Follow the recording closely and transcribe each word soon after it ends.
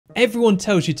Everyone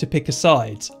tells you to pick a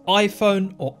side,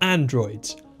 iPhone or Android,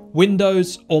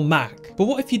 Windows or Mac. But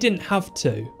what if you didn't have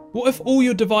to? What if all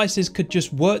your devices could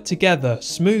just work together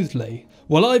smoothly?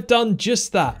 Well, I've done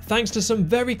just that. Thanks to some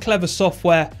very clever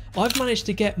software, I've managed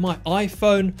to get my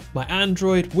iPhone, my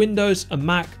Android, Windows and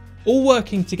Mac all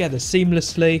working together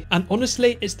seamlessly, and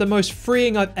honestly, it's the most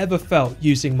freeing I've ever felt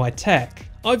using my tech.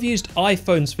 I've used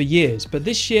iPhones for years, but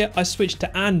this year I switched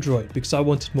to Android because I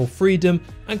wanted more freedom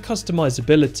and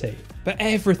customizability. But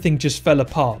everything just fell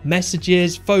apart.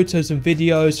 Messages, photos and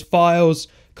videos, files,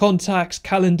 contacts,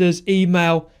 calendars,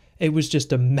 email. It was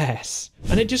just a mess.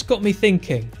 And it just got me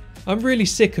thinking, I'm really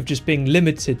sick of just being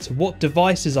limited to what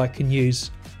devices I can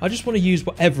use. I just want to use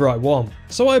whatever I want.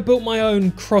 So I built my own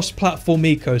cross-platform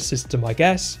ecosystem, I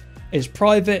guess. It's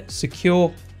private,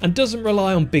 secure, and doesn't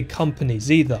rely on big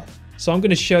companies either. So I'm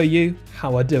going to show you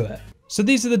how I do it. So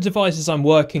these are the devices I'm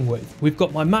working with. We've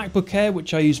got my MacBook Air,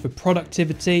 which I use for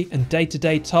productivity and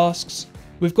day-to-day tasks.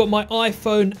 We've got my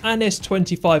iPhone and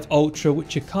S25 Ultra,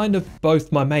 which are kind of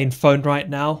both my main phone right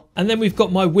now. And then we've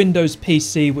got my Windows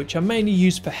PC, which I mainly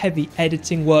use for heavy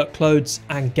editing workloads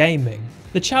and gaming.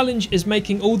 The challenge is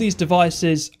making all these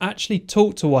devices actually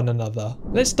talk to one another.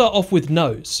 Let's start off with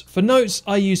Notes. For Notes,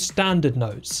 I use standard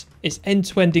Notes. It's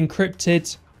end-to-end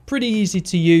encrypted, pretty easy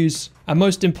to use, and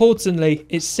most importantly,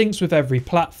 it syncs with every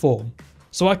platform.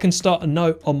 So I can start a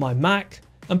note on my Mac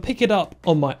and pick it up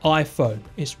on my iPhone.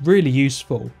 It's really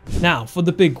useful. Now for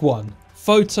the big one,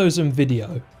 photos and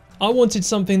video. I wanted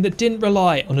something that didn't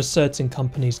rely on a certain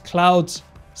company's clouds,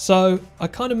 so I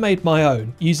kind of made my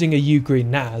own using a Ugreen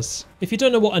NAS. If you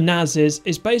don't know what a NAS is,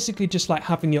 it's basically just like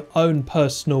having your own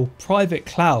personal private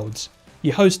cloud.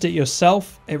 You host it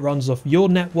yourself, it runs off your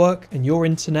network and your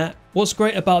internet. What's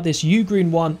great about this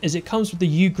Ugreen one is it comes with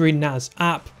the Ugreen NAS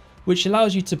app, which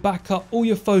allows you to back up all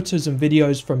your photos and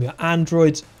videos from your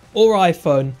Android or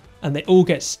iPhone, and they all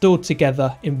get stored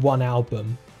together in one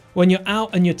album. When you're out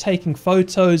and you're taking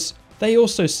photos, they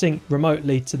also sync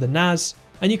remotely to the NAS,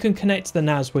 and you can connect to the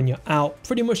NAS when you're out,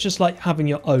 pretty much just like having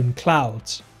your own cloud.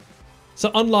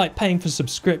 So unlike paying for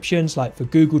subscriptions like for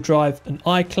Google Drive and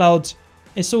iCloud,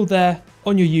 it's all there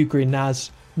on your Ugreen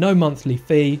NAS, no monthly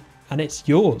fee, and it's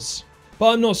yours.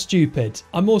 But I'm not stupid.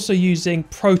 I'm also using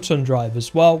Proton Drive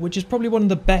as well, which is probably one of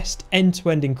the best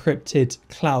end-to-end encrypted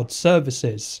cloud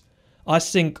services. I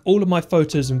sync all of my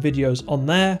photos and videos on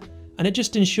there, and it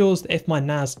just ensures that if my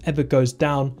NAS ever goes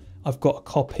down, I've got a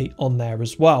copy on there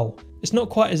as well. It's not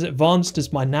quite as advanced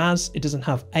as my NAS. It doesn't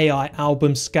have AI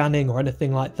album scanning or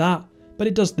anything like that, but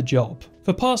it does the job.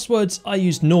 For passwords, I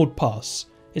use NordPass.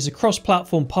 It's a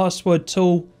cross-platform password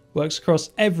tool, works across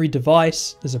every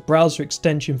device. There's a browser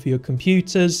extension for your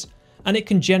computers, and it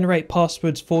can generate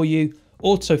passwords for you,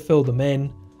 auto-fill them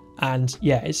in, and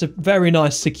yeah, it's a very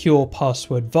nice secure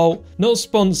password vault. Not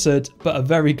sponsored, but a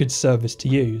very good service to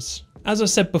use. As I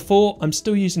said before, I'm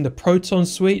still using the Proton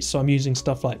suite, so I'm using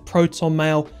stuff like Proton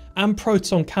Mail and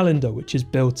Proton Calendar, which is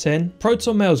built in.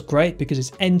 Proton Mail is great because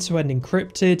it's end-to-end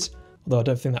encrypted, although I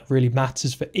don't think that really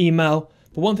matters for email.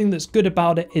 But one thing that's good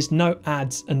about it is no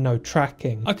ads and no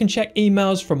tracking. I can check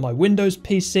emails from my Windows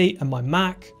PC and my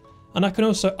Mac, and I can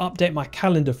also update my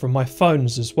calendar from my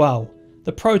phones as well.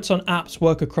 The Proton apps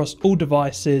work across all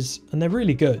devices and they're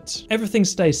really good. Everything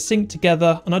stays synced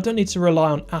together and I don't need to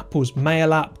rely on Apple's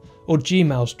Mail app or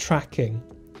Gmail's tracking.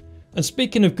 And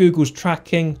speaking of Google's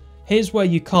tracking, here's where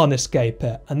you can't escape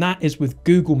it, and that is with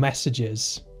Google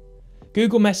Messages.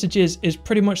 Google Messages is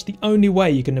pretty much the only way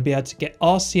you're going to be able to get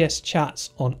RCS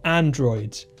chats on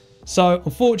Android. So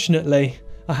unfortunately,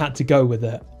 I had to go with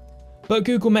it. But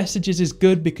Google Messages is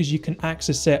good because you can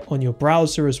access it on your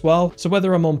browser as well. So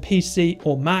whether I'm on PC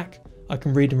or Mac, I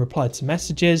can read and reply to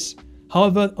messages.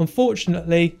 However,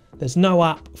 unfortunately, there's no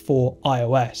app for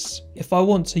iOS. If I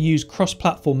want to use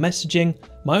cross-platform messaging,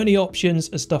 my only options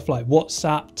are stuff like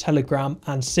WhatsApp, Telegram,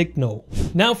 and Signal.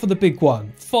 Now for the big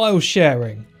one, file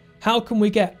sharing. How can we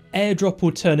get AirDrop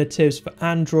alternatives for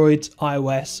Android,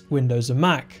 iOS, Windows, and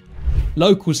Mac?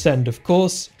 Local Send, of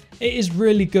course. It is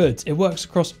really good. It works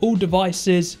across all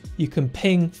devices. You can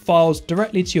ping files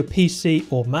directly to your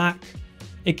PC or Mac.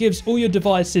 It gives all your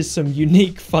devices some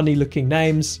unique, funny looking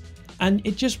names, and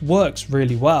it just works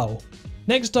really well.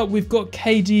 Next up, we've got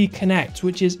KDE Connect,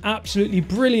 which is absolutely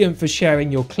brilliant for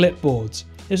sharing your clipboard.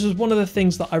 This was one of the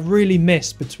things that I really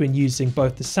missed between using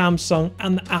both the Samsung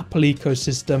and the Apple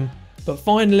ecosystem, but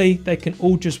finally they can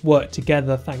all just work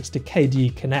together thanks to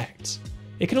KDE Connect.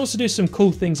 It can also do some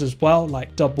cool things as well,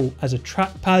 like double as a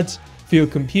trackpad for your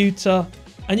computer,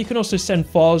 and you can also send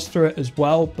files through it as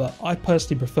well, but I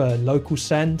personally prefer local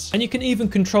send, and you can even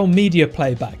control media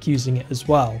playback using it as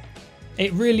well.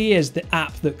 It really is the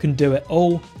app that can do it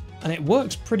all, and it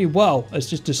works pretty well as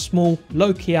just a small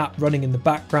low-key app running in the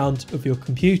background of your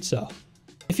computer.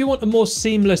 If you want a more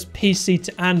seamless PC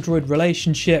to Android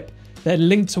relationship, then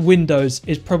Link to Windows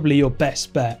is probably your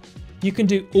best bet. You can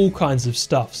do all kinds of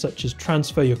stuff such as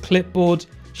transfer your clipboard,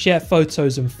 share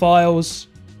photos and files.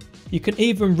 You can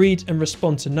even read and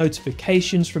respond to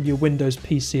notifications from your Windows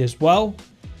PC as well.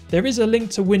 There is a Link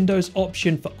to Windows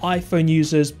option for iPhone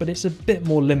users, but it's a bit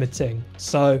more limiting.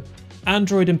 So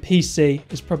Android and PC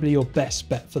is probably your best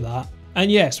bet for that. And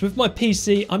yes, with my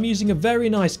PC, I'm using a very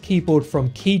nice keyboard from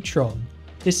Keytron.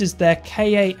 This is their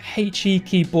K8HE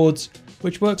keyboards,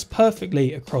 which works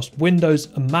perfectly across Windows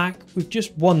and Mac with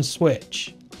just one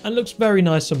switch, and looks very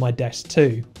nice on my desk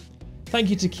too. Thank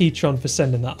you to Keytron for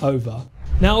sending that over.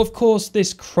 Now, of course,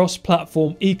 this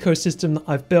cross-platform ecosystem that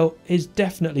I've built is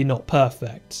definitely not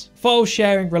perfect. File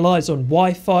sharing relies on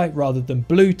Wi-Fi rather than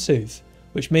Bluetooth,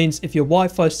 which means if your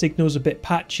Wi-Fi signal's a bit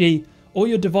patchy or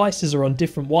your devices are on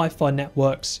different Wi-Fi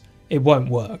networks, it won't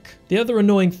work. The other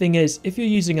annoying thing is if you're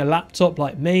using a laptop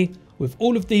like me, with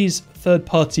all of these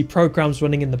third-party programs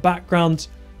running in the background,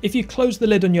 if you close the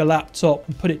lid on your laptop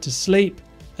and put it to sleep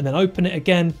and then open it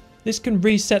again, this can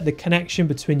reset the connection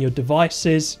between your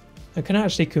devices and can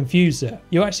actually confuse it.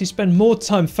 You'll actually spend more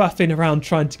time faffing around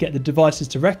trying to get the devices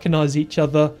to recognize each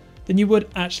other than you would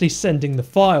actually sending the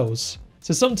files.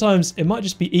 So sometimes it might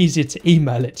just be easier to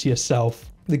email it to yourself,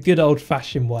 the good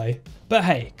old-fashioned way. But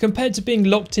hey, compared to being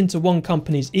locked into one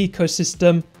company's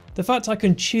ecosystem, the fact I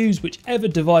can choose whichever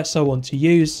device I want to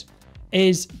use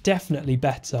is definitely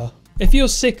better. If you're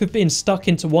sick of being stuck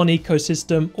into one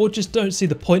ecosystem or just don't see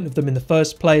the point of them in the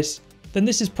first place, then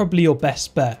this is probably your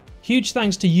best bet. Huge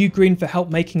thanks to Ugreen for help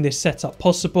making this setup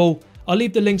possible. I'll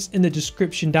leave the links in the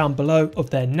description down below of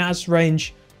their NAS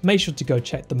range. Make sure to go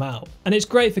check them out. And it's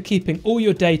great for keeping all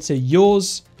your data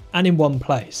yours and in one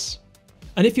place.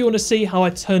 And if you want to see how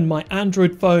I turned my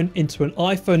Android phone into an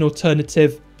iPhone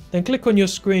alternative, then click on your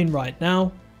screen right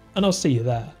now and I'll see you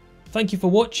there. Thank you for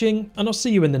watching and I'll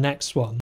see you in the next one.